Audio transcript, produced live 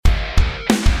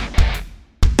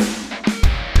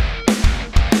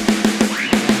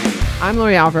I'm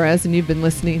Lori Alvarez, and you've been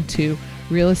listening to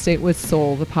Real Estate with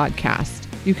Soul, the podcast.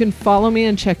 You can follow me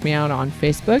and check me out on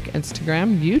Facebook,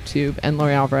 Instagram, YouTube, and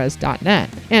LoriAlvarez.net.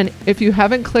 And if you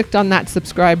haven't clicked on that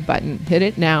subscribe button, hit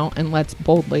it now and let's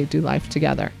boldly do life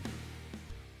together.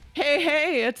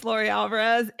 Hey, it's Lori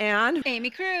Alvarez and Amy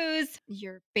Cruz,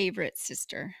 your favorite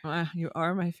sister. You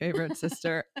are my favorite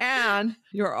sister. And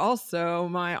you're also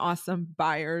my awesome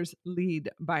lead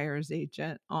buyer's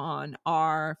agent on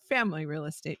our family real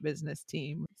estate business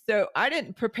team. So I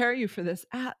didn't prepare you for this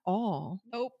at all.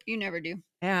 Nope, you never do.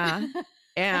 And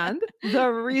the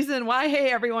reason why,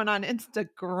 hey, everyone on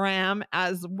Instagram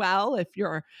as well, if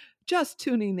you're just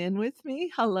tuning in with me,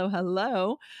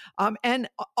 hello. And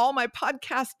all my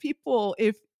podcast people,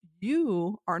 if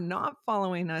you are not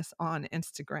following us on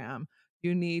Instagram,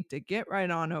 you need to get right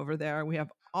on over there. We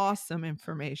have awesome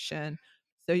information.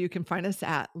 So you can find us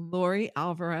at Lori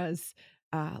Alvarez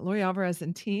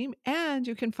and team. And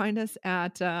you can find us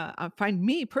at, find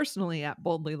me personally at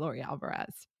Boldly Lori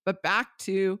Alvarez. But back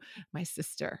to my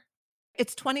sister.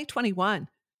 It's 2021.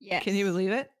 Yes. Can you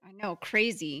believe it? I know.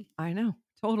 Crazy. I know.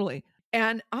 Totally.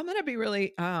 And I'm going to be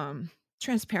really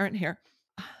transparent here.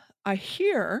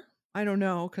 I don't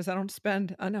know, because I don't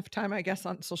spend enough time, I guess,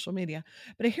 on social media,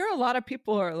 but I hear a lot of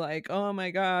people are like, oh my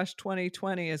gosh,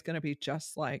 2020 is going to be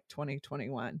just like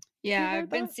 2021. Yeah, I've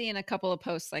been seeing a couple of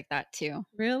posts like that too.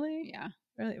 Really? Yeah.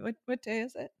 Really? What day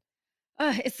is it?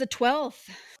 It's the 12th.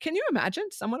 Can you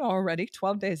imagine someone already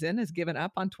 12 days in has given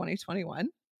up on 2021?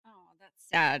 Oh, that's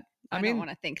sad. I don't want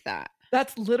to think that.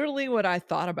 That's literally what I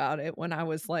thought about it when I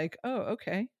was like, oh,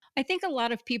 okay. I think a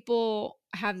lot of people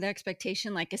have the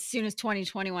expectation like as soon as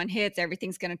 2021 hits,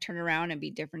 everything's going to turn around and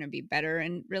be different and be better.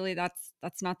 And really that's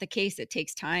not the case. It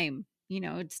takes time. You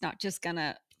know, it's not just going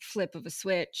to flip of a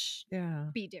switch. Yeah.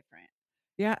 Be different.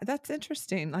 Yeah, that's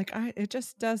interesting. Like it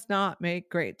just does not make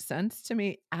great sense to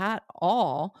me at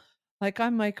all. Like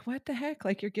I'm like, what the heck?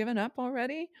 Like you're giving up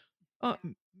already?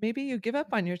 Maybe you give up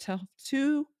on yourself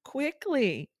too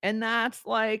quickly. And that's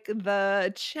like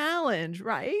the challenge,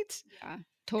 right? Yeah,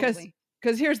 totally.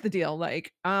 Because here's the deal.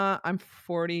 Like I'm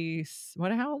 40.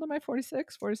 How old am I?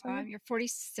 46, 47? You're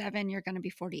 47. You're going to be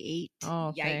 48.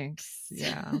 Oh, yikes. Thanks.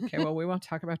 Yeah. Okay. Well, we won't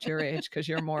talk about your age because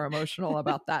you're more emotional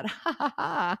about that.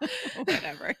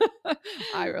 Whatever.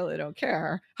 I really don't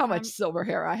care how much silver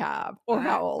hair I have or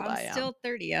how old I am. I'm still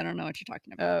 30. I don't know what you're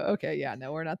talking about. Oh, okay. Yeah.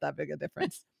 No, we're not that big a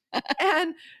difference.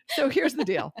 And so here's the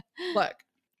deal. Look,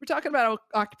 we're talking about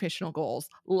occupational goals.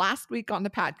 Last week on the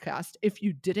podcast, if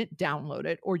you didn't download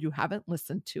it or you haven't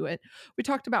listened to it, we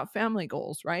talked about family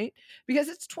goals, right? Because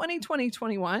it's 2020,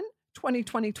 21.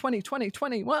 2020, 2020,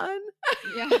 21.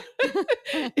 Yeah.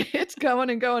 It's going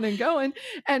and going and going.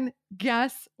 And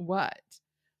guess what?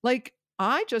 Like,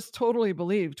 I just totally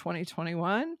believe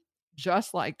 2021,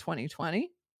 just like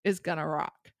 2020, is going to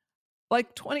rock.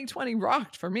 Like 2020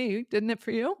 rocked for me, didn't it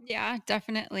for you? Yeah,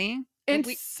 definitely. In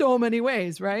so many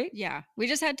ways, right? Yeah. We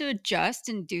just had to adjust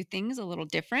and do things a little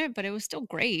different, but it was still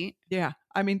great. Yeah.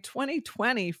 I mean,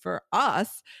 2020 for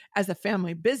us as a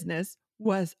family business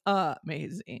was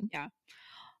amazing. Yeah.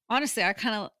 Honestly,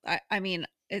 I mean,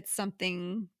 it's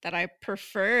something that I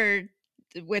preferred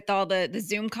with all the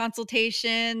Zoom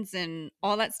consultations and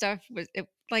all that stuff.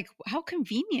 Like, how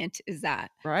convenient is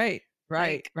that? Right.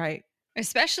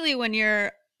 Especially when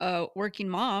you're a working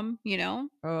mom, you know?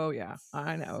 Oh, yeah,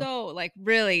 I know. So, like,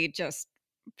 really just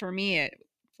for me, it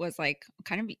was like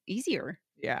kind of easier.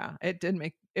 Yeah, it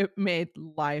made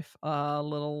life a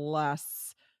little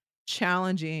less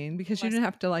challenging because you didn't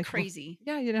have to like crazy.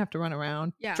 You didn't have to run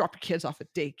around, drop your kids off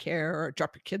at daycare or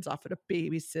drop your kids off at a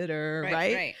babysitter,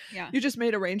 right? Right. Yeah. You just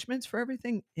made arrangements for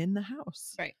everything in the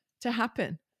house to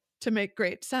happen, to make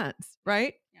great sense,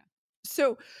 right? Yeah.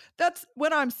 So that's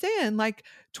what I'm saying. Like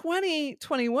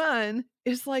 2021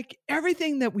 is like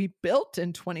everything that we built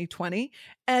in 2020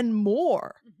 and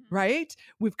more, right?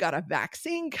 We've got a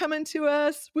vaccine coming to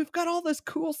us. We've got all this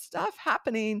cool stuff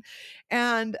happening.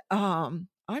 And I'm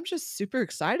just super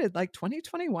excited. Like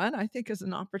 2021, I think is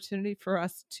an opportunity for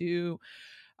us to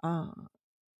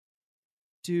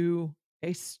do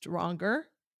a stronger,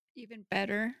 even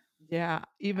better. Yeah,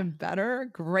 even better.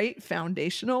 Great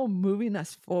foundational, moving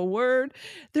us forward.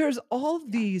 There's all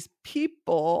these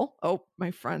people. Oh,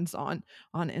 my friends on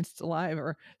Insta Live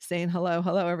are saying hello,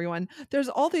 everyone. There's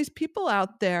all these people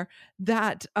out there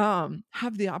that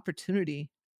have the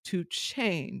opportunity to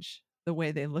change the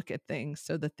way they look at things,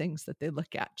 so the things that they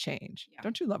look at change. Yeah.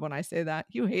 Don't you love when I say that?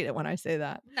 You hate it when I say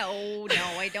that. No,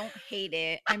 I don't hate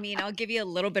it. I mean, I'll give you a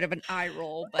little bit of an eye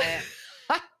roll, but.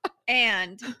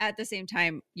 And at the same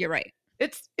time, you're right.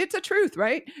 It's a truth,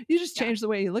 right? You just change the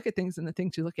way you look at things and the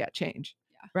things you look at change.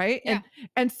 right? Yeah.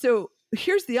 And so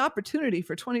here's the opportunity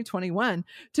for 2021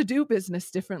 to do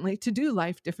business differently, to do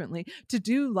life differently, to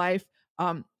do life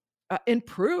um,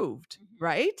 improved, Mhm.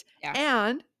 right? Yeah.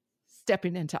 And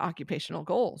stepping into occupational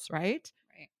goals, right?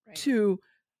 Right. Right. To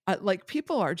like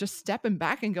people are just stepping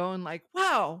back and going like,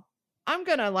 wow, I'm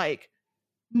gonna like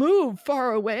move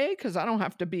far away because I don't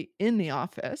have to be in the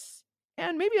office.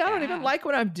 And maybe I don't even Yeah. like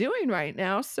what I'm doing right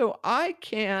now. So I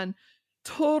can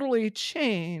totally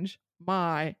change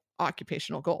my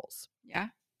occupational goals. Yeah.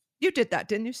 You did that,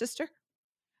 didn't you, sister?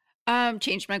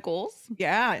 Changed my goals.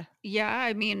 Yeah. Yeah.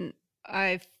 I mean,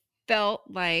 I felt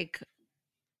like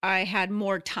I had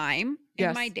more time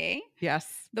in my Yes. day,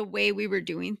 Yes. the way we were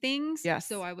doing things. So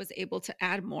Yes. I was able to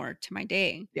add more to my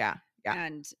day. Yeah. Yeah.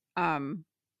 And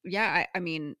yeah, I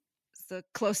mean, it's the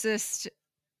closest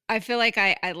I feel like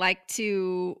I like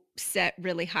to set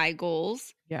really high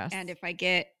goals. Yes. And if I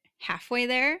get halfway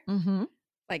there, Mm-hmm.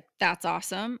 like that's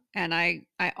awesome. And I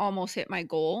almost hit my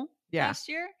goal Yeah. last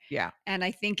year. Yeah. And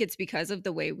I think it's because of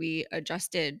the way we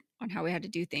adjusted on how we had to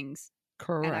do things.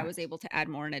 And I was Correct. able to add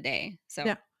more in a day.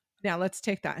 So Now let's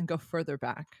take that and go further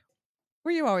back.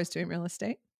 Were you always doing real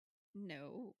estate?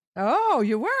 no, Oh,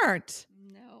 you weren't.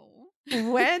 no.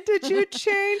 When did you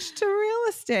change to real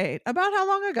estate? About how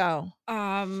long ago?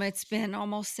 It's been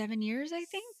almost 7 years, I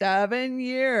think. 7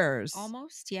 years.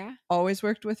 Almost, yeah. Always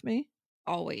worked with me?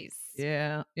 Always.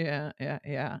 Yeah, yeah, yeah,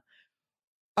 yeah.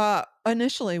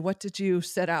 Initially, what did you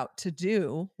set out to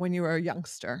do when you were a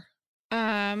youngster?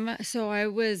 So I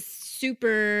was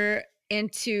super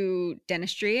into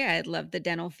dentistry. I loved the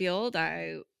dental field.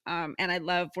 And I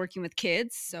love working with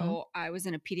kids. Mhm. So I was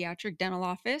in a pediatric dental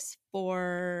office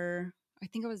for I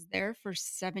think I was there for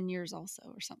 7 years also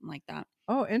or something like that.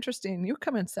 Oh, interesting. You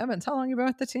come in sevens. How long you been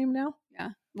with the team now? Yeah.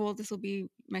 Well, this will be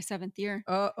my 7th year.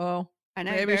 Uh-oh. I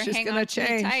know you Maybe better she's hang gonna on to me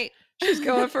change. tight. She's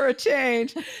going for a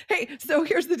change. Hey, so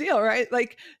here's the deal, right?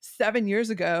 Like 7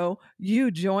 years ago, you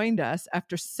joined us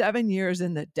after 7 years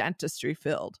in the dentistry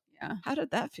field. Yeah. How did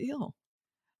that feel?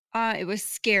 It was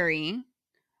scary.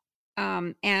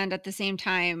 And at the same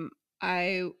time,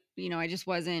 I just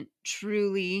wasn't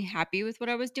truly happy with what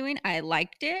I was doing. I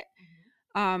liked it,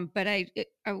 but I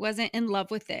wasn't in love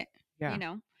with it, you Yeah.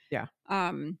 know. Yeah.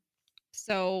 Um,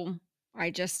 so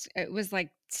it was like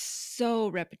so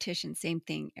repetition, same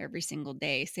thing every single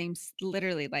day,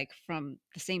 literally like from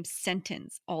the same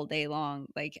sentence all day long,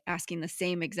 like asking the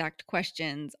same exact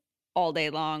questions all day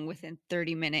long within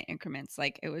 30-minute increments.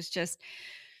 Like it was just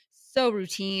so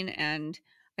routine and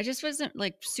I just wasn't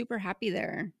like super happy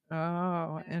there.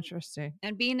 Oh, And, interesting.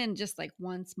 and being in just like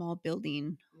one small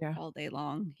building Yeah. all day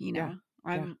long, Yeah.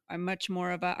 Yeah. I'm much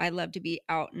more of I love to be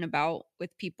out and about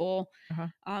with people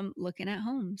Uh-huh. looking at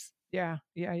homes. Yeah.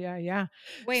 Yeah. Yeah. Yeah.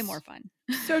 Way more fun.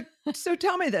 So so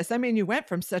tell me this. I mean, you went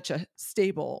from such a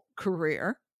stable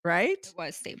career, right? It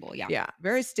was stable, yeah. Yeah,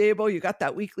 very stable. You got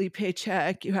that weekly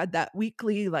paycheck. You had that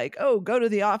weekly, like, oh, go to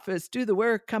the office, do the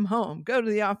work, come home. Go to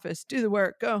the office, do the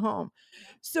work, go home.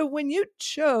 Yeah. So when you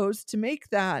chose to make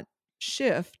that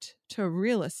shift to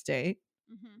real estate,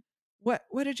 Mhm. what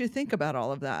did you think about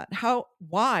all of that?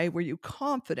 Why were you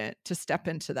confident to step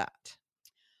into that?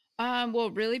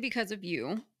 Well, really because of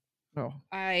you. Oh,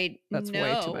 I that's way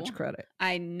too know much credit.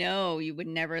 I know you would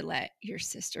never let your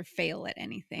sister fail at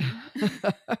anything.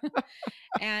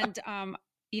 And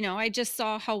I just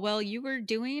saw how well you were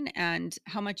doing and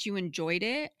how much you enjoyed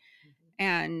it.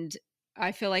 And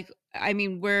I feel like I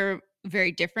mean, we're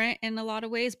very different in a lot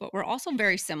of ways, but we're also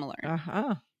very similar.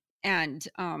 Uh-huh. And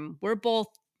we're both,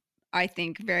 I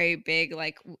think, very big.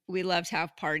 Like we love to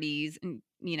have parties and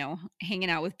hanging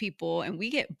out with people, and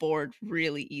we get bored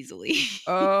really easily.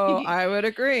 Oh, I would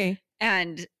agree.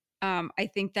 And I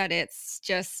think that it's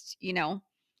just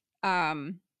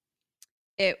um,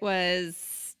 it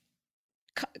was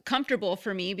comfortable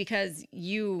for me because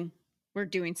you were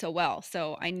doing so well.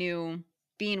 So I knew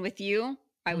being with you,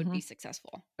 I would Mhm. be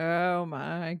successful. Oh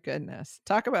my goodness.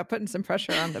 Talk about putting some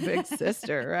pressure on the big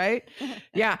sister, right?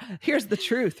 Yeah, here's the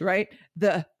truth, right?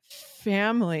 The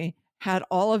family had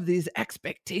all of these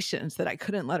expectations that I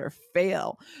couldn't let her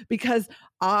fail because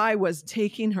I was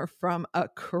taking her from a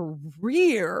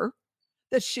career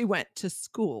that she went to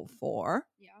school for,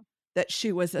 Yeah. that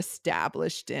she was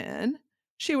established in.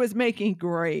 She was making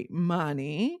great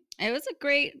money. It was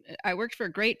I worked for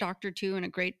a great doctor too in a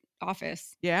great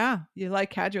office. Yeah, you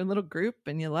like had your little group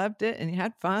and you loved it and you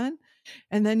had fun.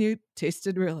 And then you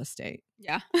tasted real estate.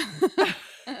 Yeah.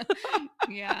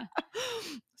 Yeah.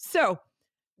 So,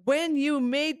 when you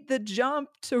made the jump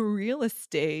to real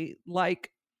estate,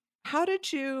 like how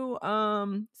did you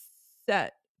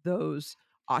set those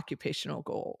occupational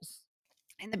goals?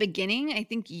 In the beginning, I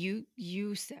think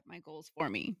you set my goals for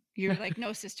me. You're like,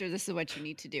 "No, sister, this is what you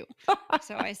need to do."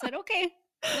 So I said, "Okay,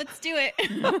 let's do it."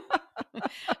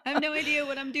 I have no idea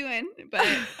what I'm doing, but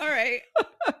all right.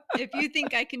 If you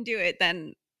think I can do it,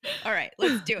 then all right,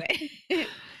 let's do it.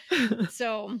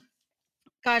 So,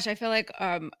 gosh, I feel like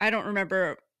I don't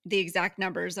remember the exact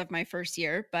numbers of my first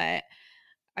year, but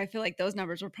I feel like those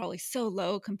numbers were probably so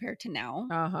low compared to now,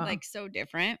 Uh-huh. like so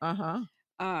different. Uh-huh.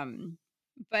 Um,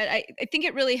 but I think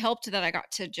it really helped that I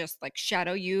got to just like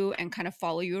shadow you and kind of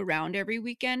follow you around every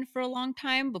weekend for a long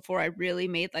time before I really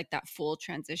made like that full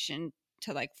transition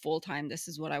to like full time. This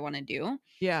is what I want to do.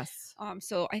 Yes.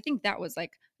 So I think that was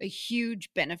like a huge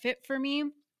benefit for me.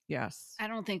 Yes. I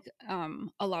don't think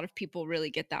a lot of people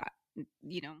really get that,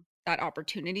 that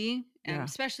opportunity, and Yeah.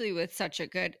 especially with such a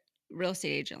good real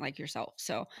estate agent like yourself.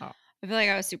 So Oh, I feel like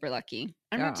I was super lucky.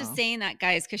 I'm not just yeah. saying that,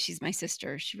 guys, because she's my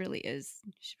sister. She really is.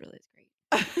 She really is great.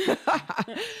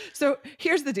 So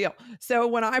here's the deal. So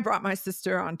when I brought my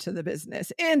sister onto the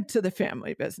business, into the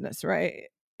family business, right?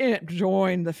 It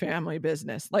joined the family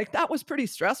business. Like that was pretty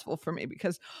stressful for me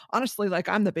because honestly, like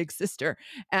I'm the big sister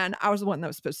and I was the one that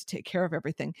was supposed to take care of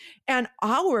everything. And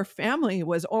our family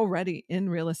was already in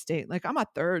real estate. Like I'm a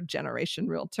third generation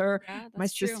realtor. Yeah, My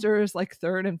that's true. sister is like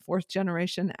third and fourth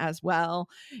generation as well.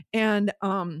 And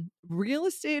real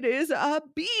estate is a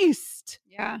beast.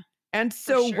 Yeah, And for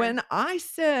so sure. when I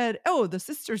said, "Oh, the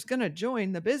sister's gonna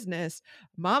join the business,"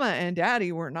 mama and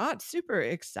daddy were not super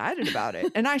excited about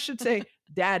it. And I should say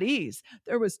daddies.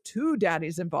 There was 2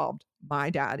 daddies involved, my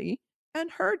daddy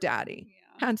and her daddy.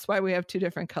 Hence why we have 2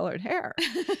 different colored hair.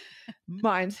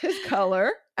 Mine's his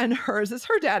color and hers is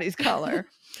her daddy's color.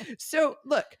 So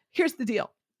look, here's the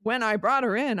deal. When I brought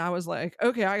her in, I was like,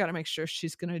 "Okay, I gotta make sure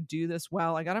she's gonna do this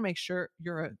well. I gotta make sure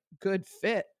you're a good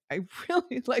fit." I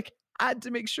really had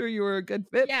to make sure you were a good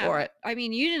fit for Yeah, it. I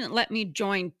mean, you didn't let me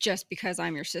join just because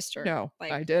I'm your sister. No,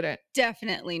 Like, I didn't.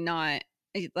 definitely not.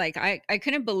 Like, I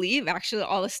couldn't believe actually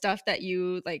all the stuff that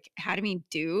you like had me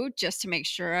do just to make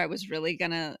sure I was really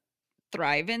gonna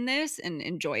thrive in this and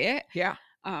enjoy it. Yeah.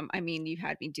 I mean, you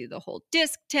had me do the whole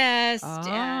disc test,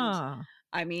 and Ah,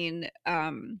 I mean,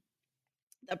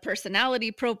 the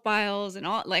personality profiles and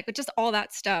all, like just all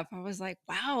that stuff. I was like,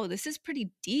 wow, this is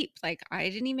pretty deep. Like, I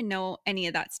didn't even know any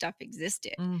of that stuff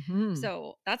existed. mhm.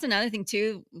 So that's another thing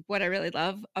too. What I really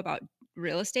love about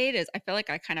real estate is I feel like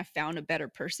I kind of found a better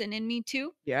person in me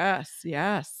too. Yes,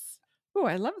 yes. Oh,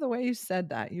 I love the way you said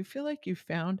that. You feel like you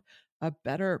found a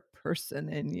better person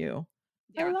in you.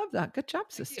 I Yeah, love that. Good job, I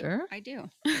do. sister. I do.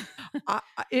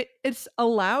 It's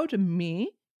allowed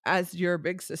me as your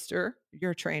big sister,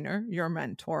 your trainer, your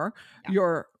mentor, Yeah.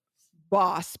 your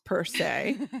boss per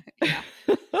se. Yeah.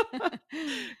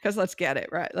 Because let's get it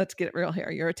right. Let's get it real here.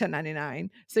 You're a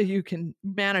 1099, so you can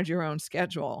manage your own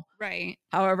schedule. Right.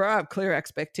 However, I have clear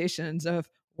expectations of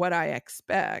what I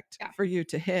expect Yeah. for you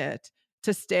to hit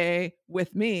to stay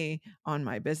with me on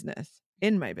my business,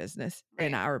 in my business,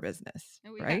 in Right. our business,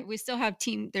 And right? we still have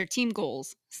their team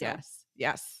goals. So, Yes,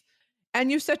 yes.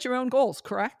 And you set your own goals,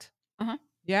 correct? uh-huh.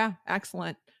 Yeah,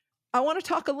 excellent. I want to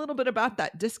talk a little bit about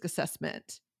that disc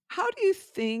assessment. How do you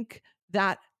think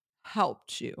that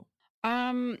helped you?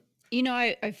 Um,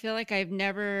 I feel like I've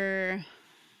never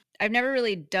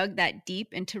really dug that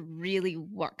deep into really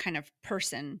what kind of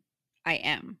person I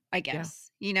am, I Yeah.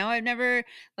 guess. I've never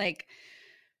like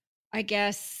I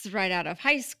guess right out of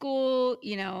high school,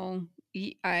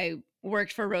 I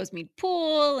worked for Rosemead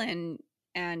Pool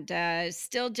and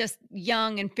still just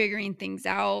young and figuring things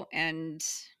out, and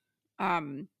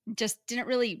just didn't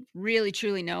really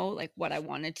truly know like what I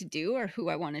wanted to do or who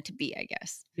I wanted to be, I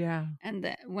guess. Yeah.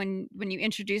 And when you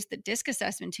introduced the disc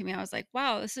assessment to me, I was like,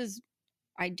 wow,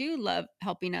 I do love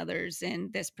helping others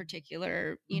in this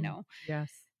particular, Mhm.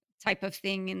 Yes. type of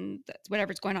thing, and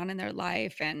whatever's going on in their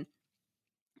life. And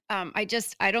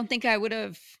I don't think I would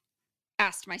have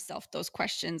asked myself those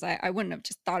questions. I wouldn't have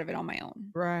just thought of it on my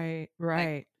own. Right, Like,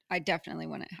 right. I definitely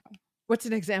wouldn't have. What's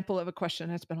an example of a question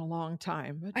that's been a long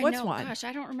time? I What's know, one? gosh,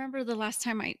 I don't remember the last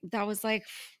time that was like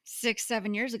 6,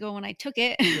 7 years ago when I took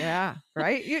it. Yeah,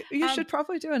 right? You um, should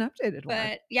probably do an updated one.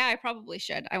 but yeah, I probably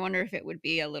should. I wonder if it would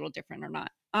be a little different or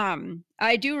not.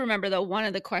 I do remember though, one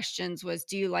of the questions was,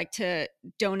 do you like to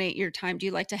donate your time? Do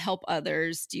you like to help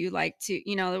others? Do you like to,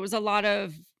 there was a lot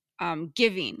of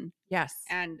giving, Yes.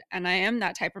 and I am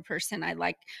that type of person. I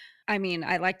like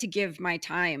to give my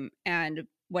time and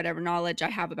whatever knowledge I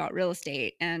have about real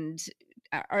estate, and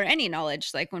or any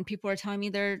knowledge. Like when people are telling me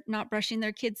they're not brushing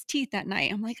their kids' teeth at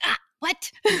night, I'm like, what?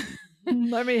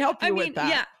 Let me help I you with mean, that.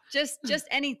 yeah, just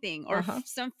anything, or Uh-huh.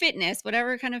 some fitness,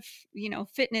 whatever kind of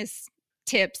fitness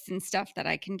tips and stuff that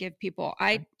I can give people. I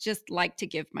Right. just like to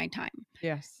give my time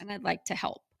Yes. and I'd like to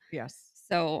help. Yes.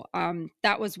 So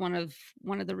that was one of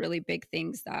the really big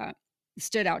things that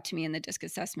stood out to me in the disc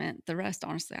assessment. The rest,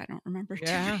 honestly, I don't remember too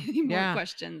Yeah. many more Yeah.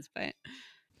 questions, but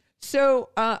So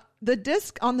on the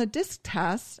disc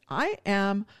test, I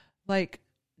am like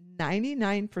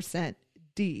 99%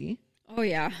 D, oh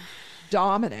yeah,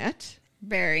 dominant,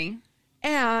 very.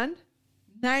 and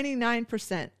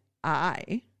 99%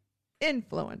 I,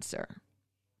 influencer.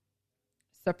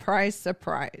 Surprise,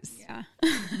 surprise. Yeah.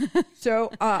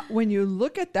 So when you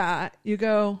look at that, you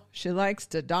go, she likes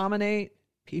to dominate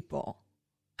people.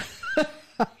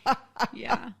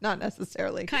 Yeah. Not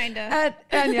necessarily. Kind of.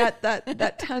 And yet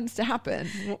that tends to happen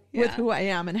with Yeah. who I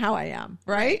am and how I am,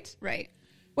 right? Right.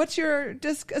 What's your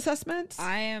disc assessment?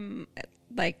 I am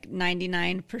like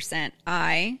 99%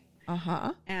 I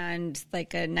Uh-huh. and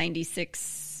like a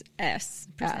 96%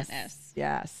 S.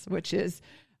 Yes, which is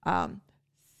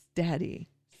steady.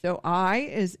 So I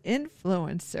is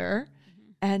influencer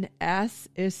and S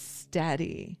is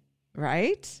steady,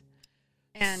 right?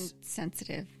 And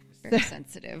sensitive. Very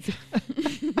sensitive.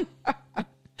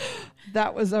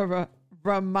 That was a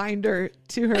reminder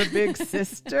to her big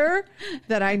sister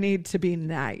that I need to be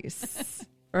nice,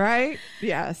 right?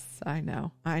 Yes, I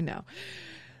know.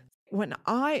 When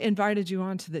I invited you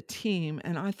onto the team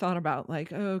and I thought about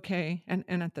like, oh, okay. And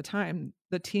at the time,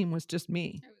 the team was just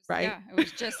me, right? Yeah, it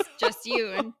was just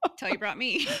you until you brought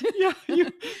me. Yeah,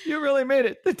 you really made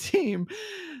it the team.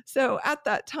 So at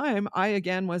that time, I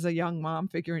again was a young mom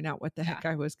figuring out what the heck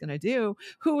I was going to do,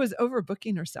 who was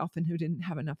overbooking herself and who didn't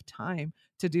have enough time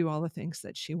to do all the things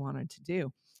that she wanted to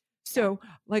do. So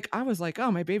like I was like,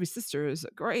 oh, my baby sister is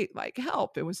great, like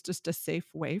help. It was just a safe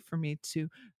way for me to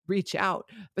reach out.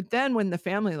 But then when the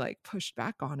family like pushed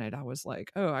back on it, I was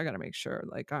like, oh, I got to make sure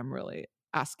like I'm really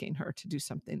asking her to do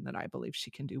something that I believe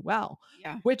she can do well,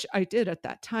 Yeah. which I did at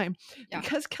that time. Yeah.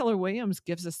 Because Keller Williams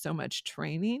gives us so much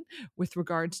training with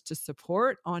regards to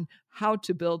support on how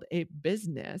to build a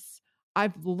business.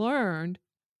 I've learned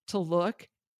to look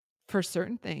for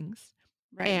certain things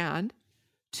Right. and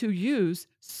to use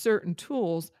certain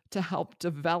tools to help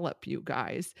develop you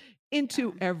guys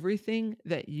into everything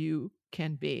that you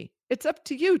can be. It's up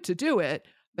to you to do it,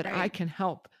 but I can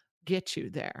help get you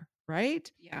there, right?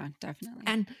 Yeah, definitely.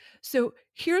 And so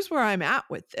here's where I'm at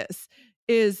with this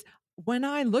is when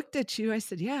I looked at you, I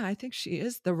said, yeah, I think she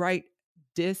is the right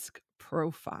disc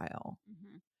profile.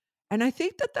 Mhm. And I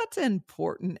think that that's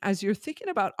important as you're thinking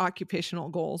about occupational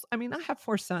goals. I mean, I have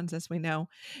 4 sons, as we know,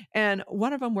 and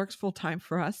one of them works full time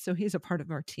for us. So he's a part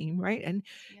of our team, right? And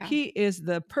he is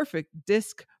the perfect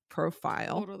disc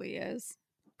profile. Totally is.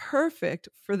 Perfect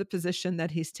for the position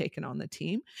that he's taken on the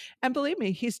team. And believe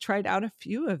me, he's tried out a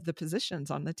few of the positions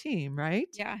on the team, right?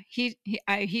 Yeah. He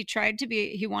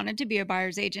wanted to be a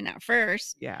buyer's agent at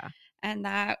first. Yeah. And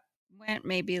that went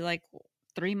maybe like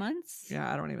 3 months. Yeah,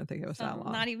 I don't even think it was that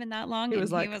long. Not even that long. He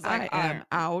was like, I am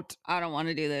out. I don't want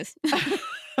to do this.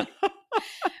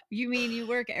 You mean you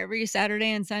work every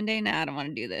Saturday and Sunday? Nah, I don't want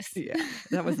to do this. Yeah,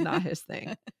 that was not his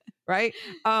thing. Right.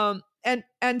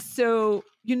 And so,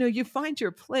 you find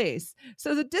your place.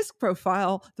 So the disc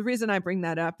profile, the reason I bring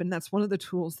that up, and that's one of the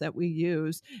tools that we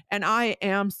use. And I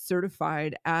am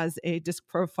certified as a disc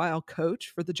profile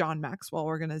coach for the John Maxwell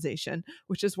organization,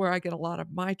 which is where I get a lot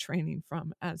of my training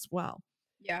from as well.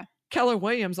 Yeah. Keller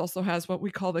Williams also has what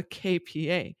we call the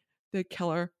KPA, the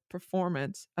Keller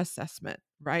Performance Assessment,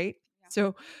 right? Yeah.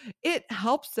 So it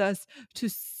helps us to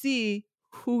see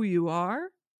who you are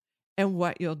and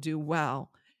what you'll do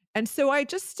well. And so I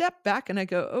just step back and I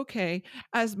go, okay,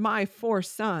 as my 4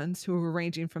 sons, who are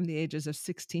ranging from the ages of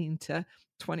 16 to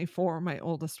 24, my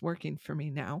oldest working for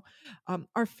me now,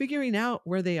 are figuring out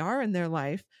where they are in their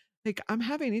life. Like I'm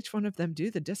having each one of them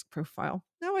do the disc profile.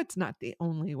 No, it's not the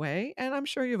only way. And I'm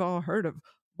sure you've all heard of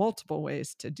multiple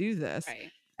ways to do this.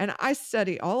 Right. And I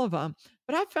study all of them,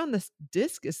 but I found this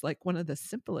disc is like one of the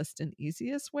simplest and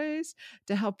easiest ways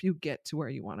to help you get to where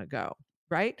you want to go.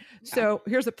 Right. Yeah. So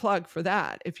here's a plug for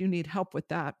that. If you need help with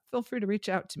that, feel free to reach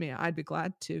out to me. I'd be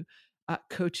glad to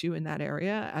coach you in that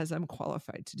area as I'm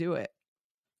qualified to do it.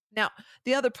 Now,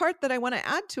 the other part that I want to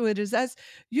add to it is as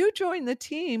you join the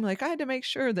team, like I had to make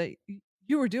sure that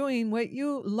you were doing what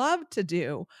you love to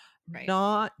do,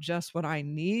 not just what I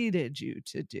needed you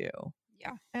to do.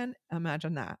 Yeah. And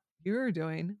imagine that you're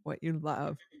doing what you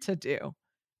love to do.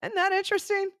 Isn't that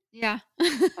interesting? Yeah.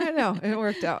 I know it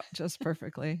worked out just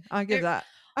perfectly. I give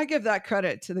that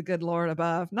credit to the good Lord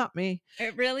above, not me.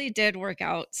 It really did work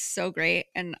out so great.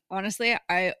 And honestly,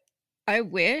 I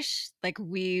wish like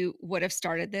we would have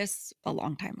started this a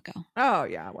long time ago. Oh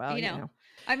yeah. Well,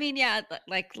 I mean, yeah,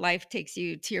 like life takes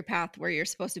you to your path where you're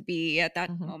supposed to be at that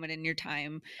Mhm. moment in your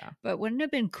time. Yeah. But wouldn't it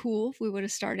have been cool if we would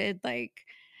have started like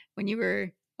when you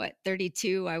were what,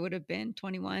 32? I would have been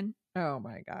 21. Oh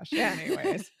my gosh.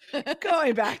 Anyways,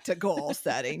 going back to goal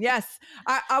setting. Yes,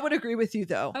 I would agree with you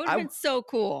though. That would have been so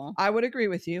cool. I would agree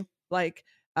with you. Like,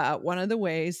 one of the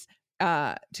ways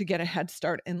to get a head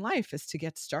start in life is to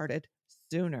get started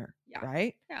sooner, Yeah.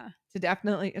 right? Yeah. To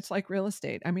definitely, it's like real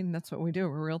estate. I mean, that's what we do.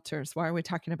 We're realtors. Why are we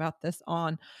talking about this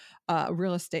on a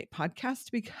real estate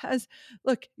podcast? Because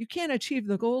look, you can't achieve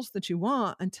the goals that you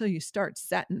want until you start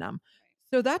setting them.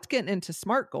 So that's getting into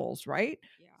SMART goals, right?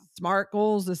 Yeah. SMART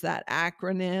goals is that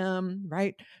acronym,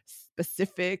 right?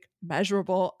 Specific,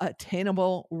 measurable,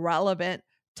 attainable, relevant,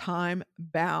 time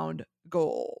bound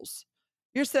goals.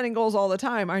 You're setting goals all the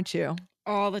time, aren't you?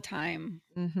 All the time.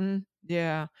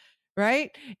 Yeah.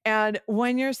 Right. And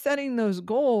when you're setting those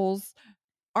goals,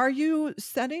 are you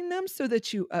setting them so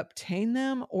that you obtain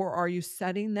them, or are you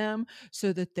setting them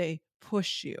so that they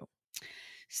push you?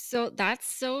 So that's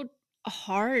so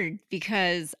hard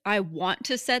because I want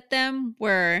to set them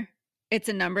where it's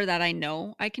a number that I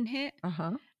know I can hit. Uh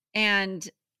huh. And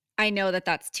I know that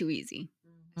that's too easy.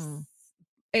 Mhm.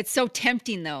 It's so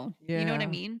tempting though. You know what I Yeah.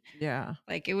 mean? Yeah.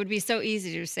 Like it would be so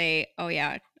easy to say, "Oh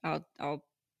yeah, I'll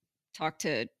talk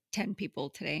to 10 people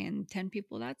today," and 10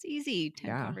 people, that's easy. 10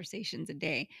 Yeah. conversations a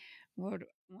day.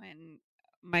 When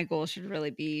my goal should really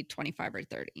be 25 or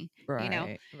 30, you know?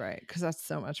 Right. Right. Because that's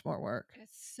so much more work.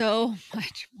 It's so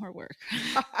much more work.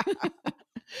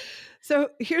 So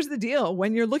here's the deal.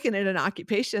 When you're looking at an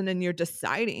occupation and you're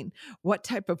deciding what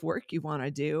type of work you want to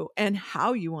do and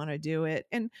how you want to do it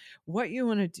and what you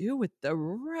want to do with the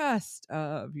rest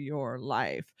of your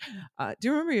life. Do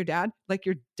you remember your dad? Like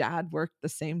your dad worked the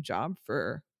same job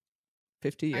for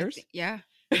 50 I years? think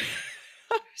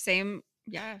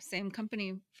yeah, same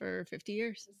company for 50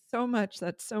 years. So much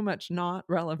that's so much not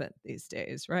relevant these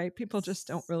days, right? People just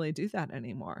don't really do that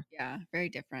anymore. Yeah, very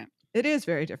different. It is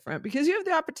very different because you have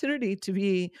the opportunity to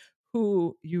be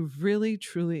who you really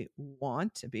truly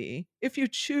want to be if you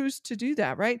choose to do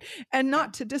that, right? And Yeah,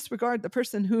 not to disregard the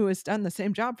person who has done the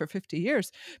same job for 50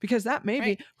 years because that may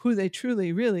right. be who they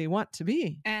truly, really want to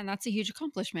be. And that's a huge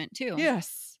accomplishment too.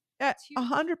 Yes, at It's huge.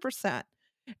 100%.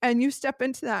 And you step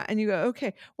into that and you go,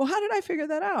 okay, well, how did I figure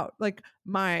that out? Like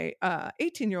my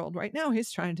 18-year-old right now,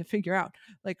 he's trying to figure out,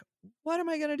 like, what am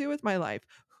I going to do with my life?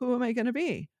 Who am I going to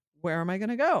be? Where am I going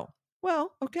to go?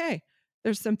 Well, okay,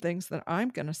 there's some things that I'm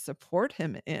going to support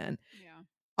him in. Yeah.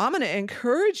 I'm going to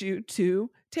encourage you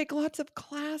to take lots of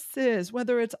classes,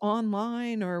 whether it's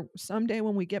online or someday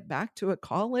when we get back to a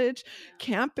college Yeah.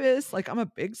 campus. Like, I'm a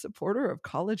big supporter of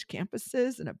college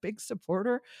campuses and a big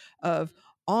supporter of Mhm.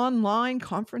 online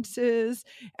conferences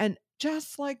and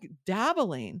just like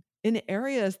dabbling in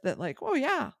areas that, like, oh,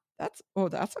 yeah. That's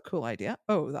a cool idea.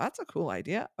 Oh, that's a cool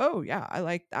idea. Oh, yeah, I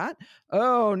like that.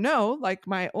 Oh, no, like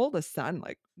my oldest son,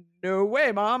 like, no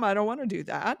way, mom, I don't want to do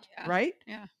that. Yeah. Right?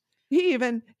 Yeah. He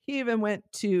even went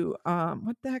to,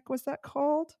 what the heck was that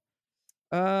called?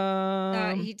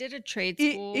 Um, He did a trade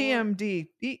school. EMD,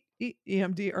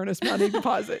 EMD, earnest money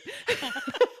deposit.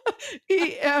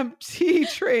 EMT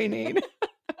training,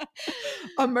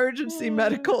 emergency Oh,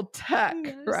 medical tech,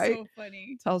 that's right? so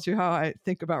funny. Tells you how I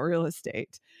think about real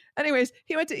estate. Anyways,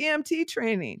 he went to EMT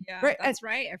training, Yeah, right? And that's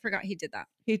right. I forgot he did that.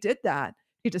 he did that.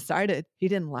 He decided he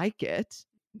didn't like it.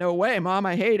 No way, mom,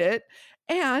 I hate it.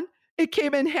 And it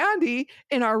came in handy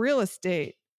in our real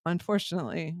estate.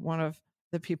 Unfortunately, one of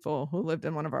the people who lived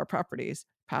in one of our properties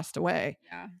passed away,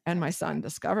 Yeah, and that my was son sad.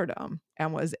 discovered him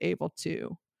and was able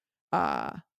to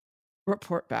uh,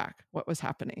 report back what was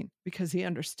happening because he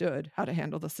understood how to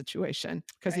handle the situation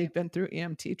because Right. he'd been through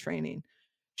EMT training.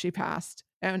 She passed,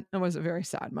 and it was a very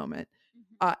sad moment.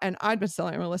 Mhm. And I'd been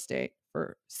selling real estate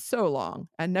for so long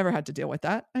and never had to deal with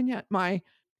that. And yet my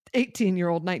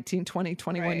 18-year-old, 19, 20, Right.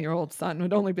 21-year-old son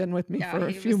had only been with me Yeah, for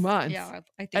a he few was months yeah,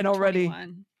 I and think already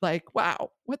 21. like,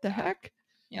 wow, what the Yeah. heck?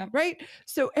 Yep. Right?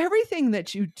 So everything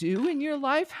that you do in your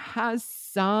life has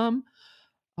some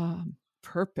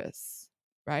purpose,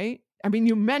 right? I mean,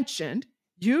 you mentioned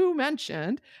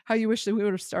how you wish that we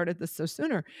would have started this so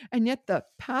sooner. And yet the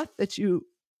path that you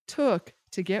took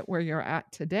to get where you're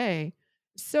at today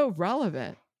is so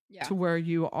relevant Yeah. to where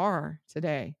you are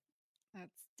today,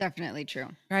 That's definitely true.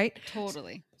 right?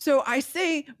 Totally. So I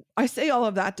say all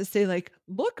of that to say, like,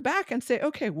 look back and say,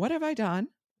 okay, what have I done?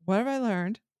 What have I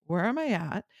learned? Where am I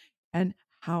at? And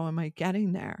how am I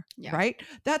getting there? Yeah. Right?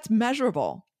 That's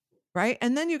measurable, right?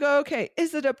 And then you go, okay,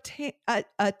 is it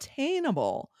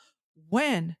attainable?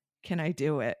 When can I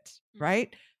do it? Mhm.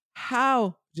 Right?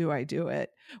 How do I do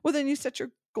it? Well, then you set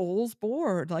your goals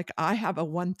board. Like I have a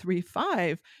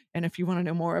 135. And if you want to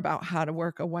know more about how to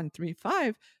work a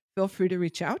 135, feel free to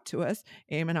reach out to us.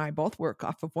 Aim and I both work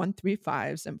off of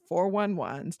 135s and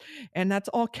 411s. And that's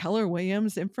all Keller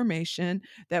Williams information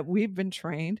that we've been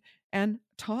trained and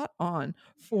taught on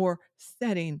for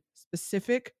setting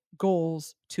specific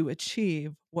goals to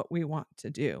achieve what we want to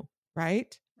do,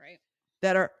 right? Right.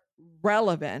 That are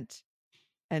relevant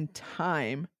and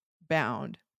time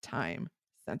bound, time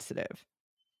sensitive,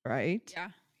 right? Yeah.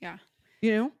 Yeah.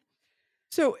 You know?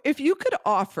 So if you could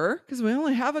offer, because we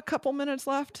only have a couple minutes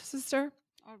left, sister.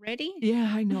 Already? Yeah,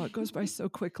 I know it goes by so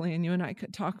quickly and you and I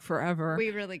could talk forever.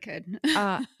 We really could.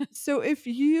 So if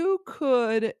you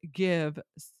could give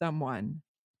someone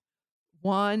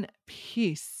one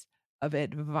piece of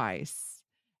advice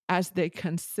as they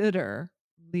consider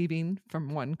leaving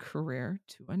from one career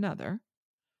to another,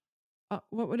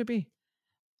 what would it be?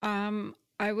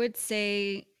 I would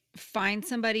say find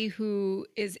somebody who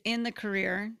is in the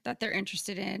career that they're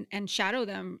interested in and shadow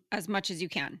them as much as you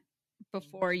can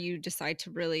before you decide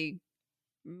to really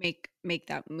make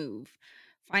that move.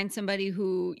 Find somebody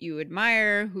who you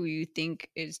admire, who you think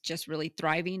is just really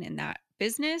thriving in that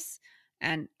business,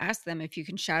 and ask them if you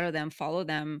can shadow them, follow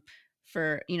them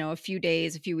for, a few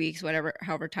days, a few weeks, whatever,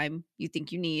 however time you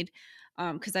think you need.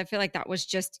 Because I feel like that was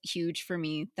just huge for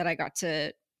me that I got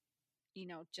to,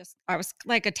 just I was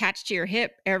like attached to your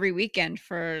hip every weekend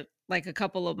for like a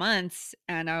couple of months,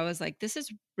 and I was like, this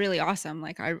is really awesome.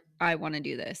 Like I want to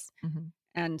do this. Mhm.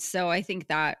 And so I think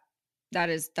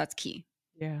that's key.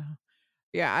 Yeah.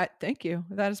 Yeah, thank you.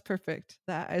 That is perfect.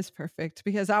 That is perfect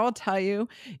because I will tell you,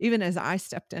 even as I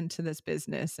stepped into this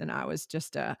business and I was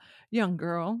just a young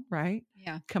girl, right?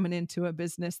 Yeah. Coming into a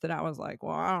business that I was like,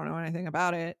 well, I don't know anything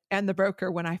about it. And the broker,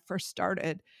 when I first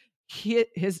started,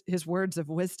 his words of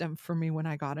wisdom for me when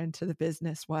I got into the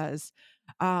business was,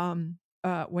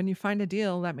 when you find a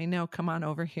deal, let me know. Come on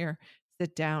over here,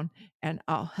 sit down, and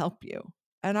I'll help you.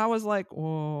 And I was like,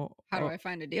 well, How do I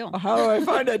find a deal? how do I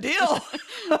find a deal?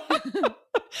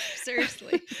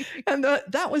 Seriously. And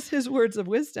that was his words of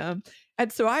wisdom.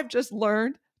 And so I've just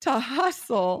learned to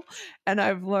hustle and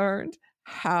I've learned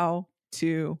how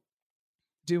to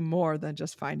do more than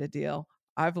just find a deal.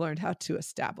 I've learned how to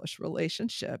establish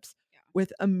relationships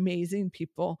with amazing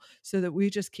people so that we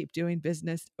just keep doing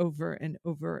business over and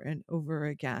over and over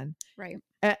again. Right.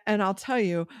 And I'll tell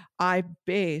you, I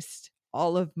based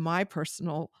all of my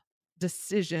personal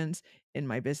decisions in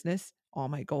my business, all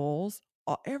my goals,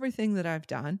 everything that I've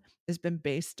done has been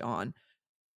based on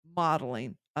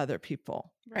modeling other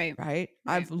people, Right. right? Right.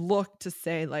 I've looked to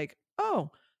say like,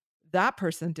 oh, that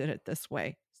person did it this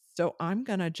way. So I'm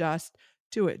going to just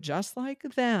do it just like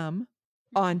them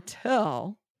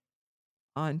until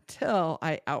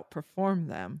I outperform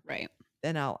them. Right.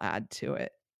 Then I'll add to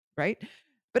it, right?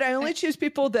 But I only choose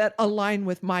people that align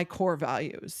with my core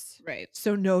values. Right.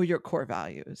 So know your core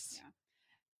values. Yeah.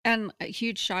 And a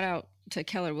huge shout out to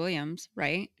Keller Williams,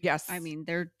 right? Yes. I mean,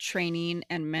 their training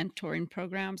and mentoring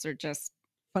programs are just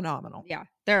phenomenal. Yeah,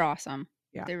 they're awesome.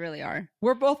 Yeah. They really are.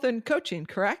 We're both in coaching,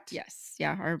 correct? Yes.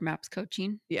 Yeah, our MAPS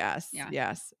coaching. Yes. Yeah.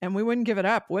 Yes. And we wouldn't give it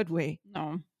up, would we?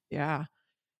 No. Yeah.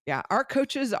 Yeah. Our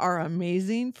coaches are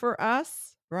amazing for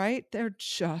us, right? They're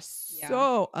just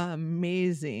so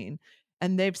amazing.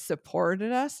 And they've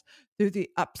supported us through the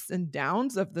ups and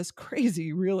downs of this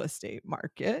crazy real estate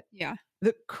market. Yeah.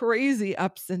 The crazy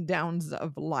ups and downs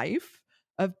of life,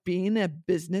 of being a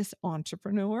business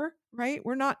entrepreneur, right?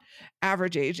 We're not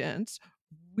average agents.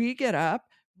 We get up,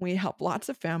 we help lots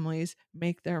of families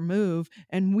make their move,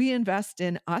 and we invest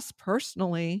in us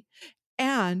personally,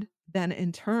 and then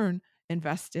in turn,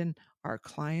 invest in our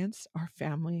clients, our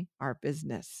family, our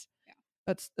business. Yeah.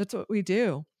 That's what we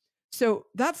do. So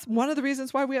that's one of the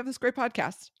reasons why we have this great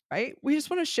podcast, right? We just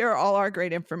want to share all our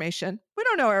great information. We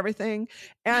don't know everything.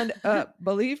 And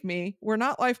believe me, we're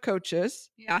not life coaches.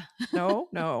 Yeah.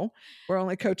 No. We're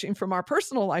only coaching from our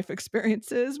personal life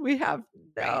experiences. We have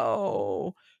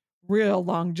no real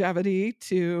longevity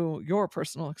to your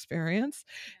personal experience.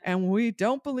 And we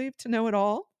don't believe to know it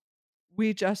all.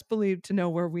 We just believe to know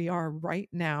where we are right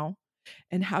now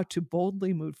and how to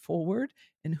boldly move forward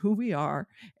in who we are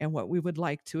and what we would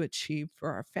like to achieve for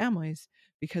our families,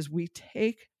 because we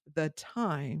take the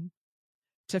time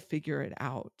to figure it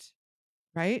out,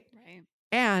 right? Right.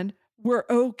 And we're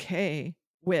okay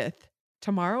with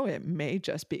tomorrow. It may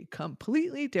just be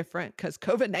completely different because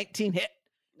COVID-19 hit.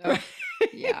 Oh, right?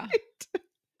 Yeah.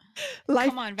 Life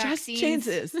Come on, just vaccines.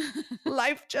 changes.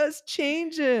 Life just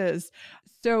changes.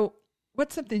 So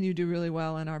what's something you do really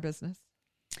well in our business?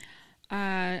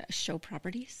 Show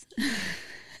properties.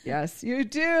 Yes, you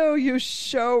do. You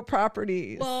show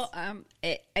properties. Well,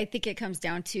 I think it comes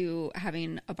down to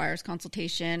having a buyer's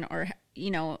consultation, or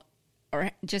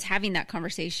or just having that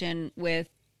conversation with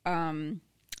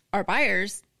our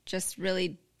buyers, just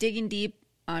really digging deep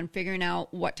on figuring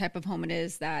out what type of home it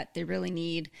is that they really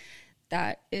need,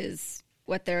 that is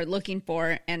what they're looking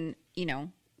for. And,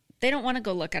 they don't want to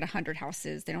go look at 100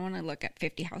 houses. They don't want to look at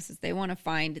 50 houses. They want to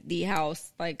find the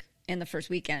house like in the first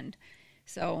weekend.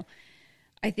 So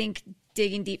I think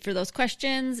digging deep for those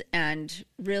questions and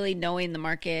really knowing the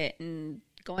market and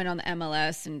going on the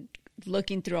MLS and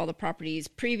looking through all the properties,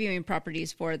 previewing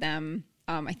properties for them,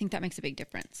 I think that makes a big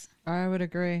difference. I would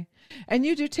agree. And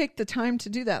you do take the time to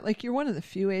do that. Like, you're one of the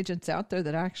few agents out there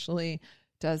that actually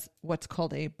does what's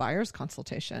called a buyer's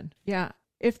consultation. Yeah.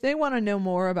 If they want to know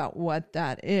more about what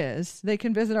that is, they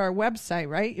can visit our website,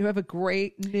 right? You have a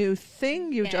great new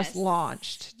thing you just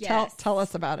launched. Yes. Tell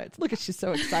us about it. Look at, she's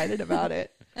so excited about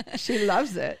it. She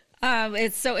loves it.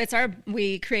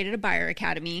 We created a buyer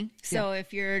academy. So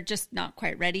if you're just not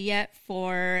quite ready yet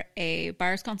for a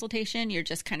buyer's consultation, you're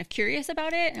just kind of curious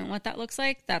about it and what that looks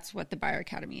like, that's what the buyer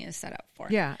academy is set up for.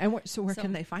 Yeah. And where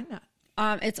can they find that?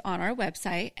 It's on our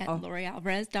website at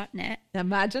lorialvarez.net.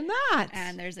 Imagine that.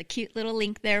 And there's a cute little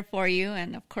link there for you.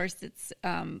 And of course it's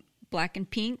black and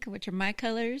pink, which are my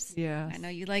colors. Yes. I know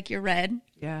you like your red.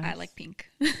 Yes. I like pink.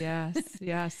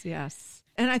 Yes.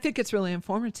 And I think it's really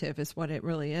informative is what it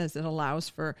really is. It allows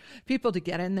for people to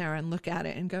get in there and look at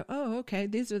it and go, oh, okay,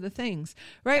 these are the things,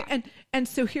 right? Yeah. And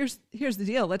so here's the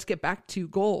deal. Let's get back to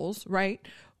goals, right?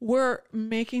 We're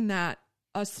making that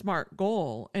a SMART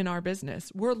goal in our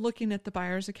business. We're looking at the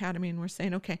Buyers Academy and we're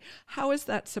saying, okay, how is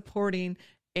that supporting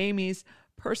Amy's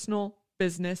personal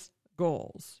business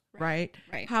goals, right?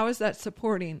 How is that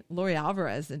supporting Lori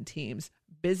Alvarez and team's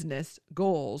business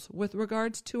goals with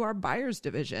regards to our buyers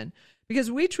division? Because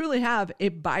we truly have a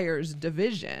buyers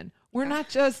division. We're not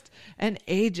just an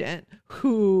agent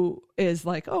who is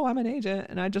like, oh, I'm an agent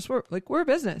and I just work. Like, we're a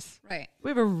business. Right. We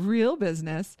have a real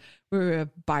business. We have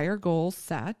buyer goals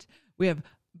set. We have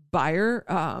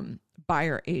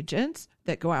buyer agents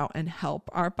that go out and help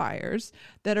our buyers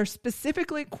that are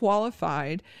specifically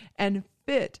qualified and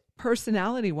fit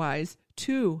personality-wise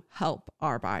to help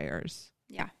our buyers.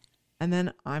 Yeah. And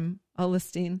then I'm a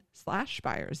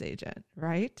listing/buyers agent,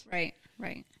 right? Right.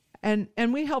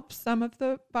 And we help some of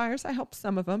the buyers. I help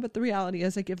some of them, but the reality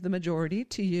is I give the majority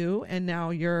to you. And now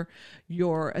you're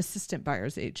your assistant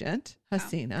buyer's agent,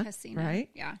 Hasina, right?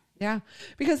 Yeah.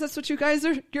 Because that's what you guys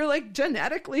are. You're like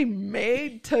genetically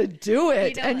made to do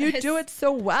it, and you do it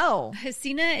so well.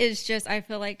 Hasina is just, I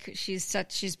feel like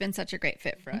she's been such a great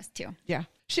fit for us too. Yeah.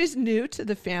 She's new to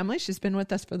the family. She's been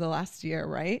with us for the last year,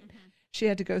 right? Mm-hmm. She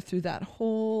had to go through that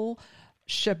whole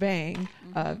shebang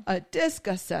of a DISC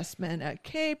assessment, a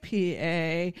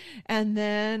KPA, and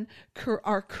then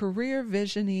our career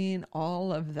visioning,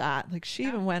 all of that. Like, she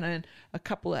even went in a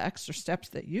couple of extra steps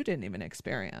that you didn't even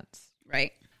experience.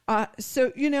 Right.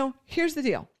 So, here's the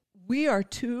deal. We are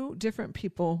two different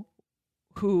people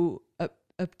who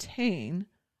obtain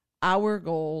our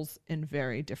goals in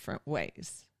very different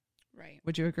ways. Right.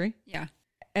 Would you agree? Yeah.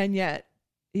 And yet,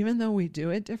 even though we do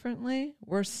it differently,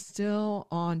 we're still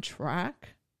on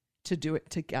track to do it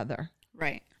together.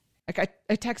 Right. Like,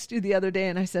 I texted you the other day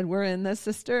and I said, we're in this,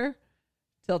 sister,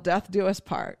 till death do us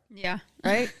part. Yeah.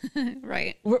 Right?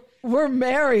 Right. We're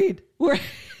married.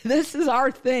 This is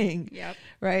our thing. Yep.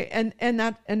 Right. And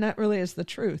that really is the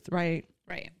truth, right?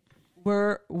 Right.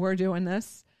 We're doing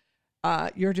this.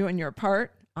 You're doing your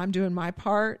part. I'm doing my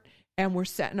part. And we're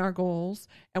setting our goals,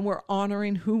 and we're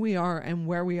honoring who we are and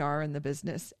where we are in the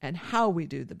business and how we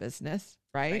do the business.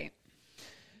 Right.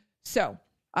 So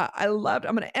I'm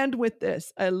going to end with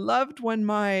this. I loved when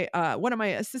my, one of my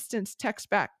assistants texted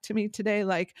back to me today,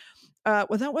 like, well,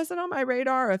 that wasn't on my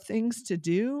radar of things to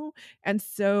do. And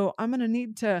so I'm going to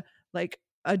need to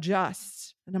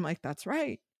adjust. And I'm like, that's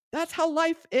right. That's how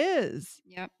life is.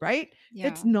 Yep. Right. Yeah.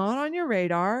 It's not on your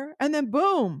radar. And then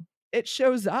boom, it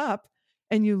shows up.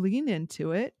 And you lean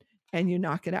into it and you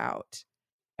knock it out.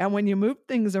 And when you move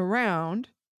things around,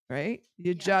 right,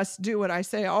 you just do what I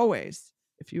say always.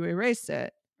 If you erase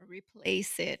it,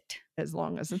 replace it. As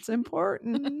long as it's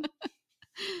important.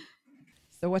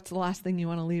 So what's the last thing you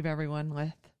want to leave everyone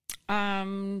with?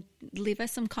 Leave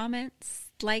us some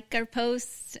comments, like our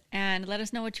posts, and let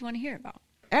us know what you want to hear about.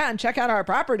 And check out our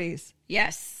properties.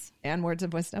 Yes. And words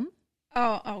of wisdom.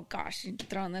 Oh gosh, you're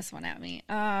throwing this one at me.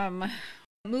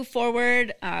 Move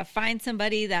forward, find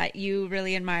somebody that you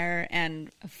really admire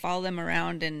and follow them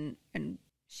around and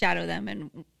shadow them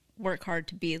and work hard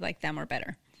to be like them or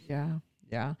better. Yeah.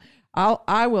 Yeah.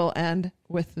 I will end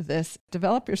with this.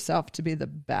 Develop yourself to be the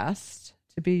best,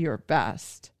 to be your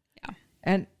best. Yeah.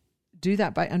 And do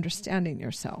that by understanding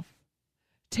yourself.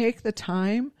 Take the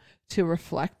time to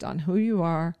reflect on who you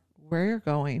are, where you're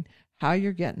going, how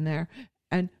you're getting there,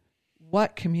 and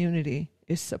what community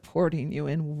is supporting you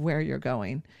in where you're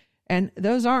going. And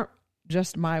those aren't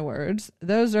just my words.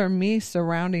 Those are me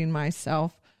surrounding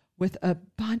myself with a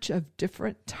bunch of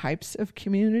different types of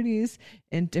communities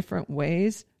in different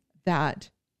ways that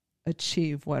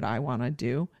achieve what I want to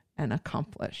do and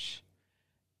accomplish.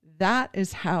 That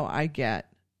is how I get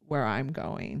where I'm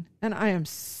going. And I am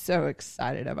so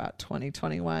excited about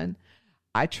 2021.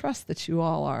 I trust that you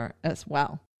all are as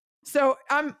well. So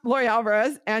I'm Lori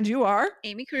Alvarez, and you are?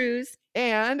 Amy Cruz.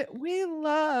 And we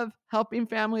love helping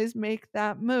families make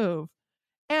that move.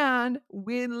 And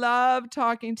we love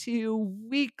talking to you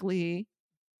weekly,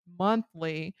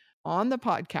 monthly on the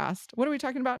podcast. What are we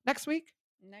talking about next week?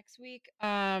 Next week,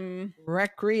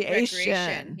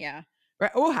 recreation. Yeah.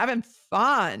 Oh, having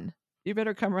fun. You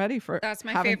better come ready for That's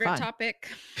my favorite fun. topic.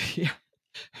 Yeah.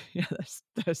 Yeah,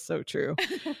 that's so true.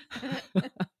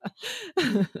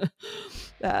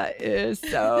 That is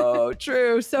so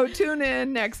true. So tune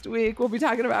in next week. We'll be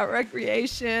talking about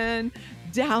recreation.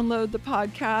 Download the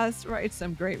podcast, write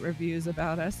some great reviews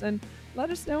about us, and let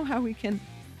us know how we can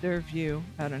serve you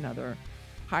at another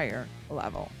higher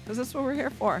level, because that's what we're here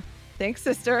for. Thanks,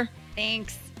 sister.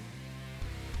 Thanks.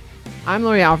 I'm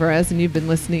Lori Alvarez, and you've been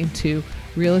listening to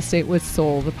Real Estate with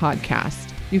Soul, the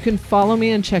podcast. You can follow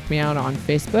me and check me out on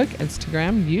Facebook,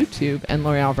 Instagram, YouTube, and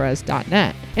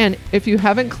LoriAlvarez.net. And if you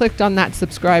haven't clicked on that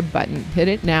subscribe button, hit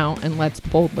it now, and let's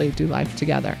boldly do life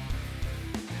together.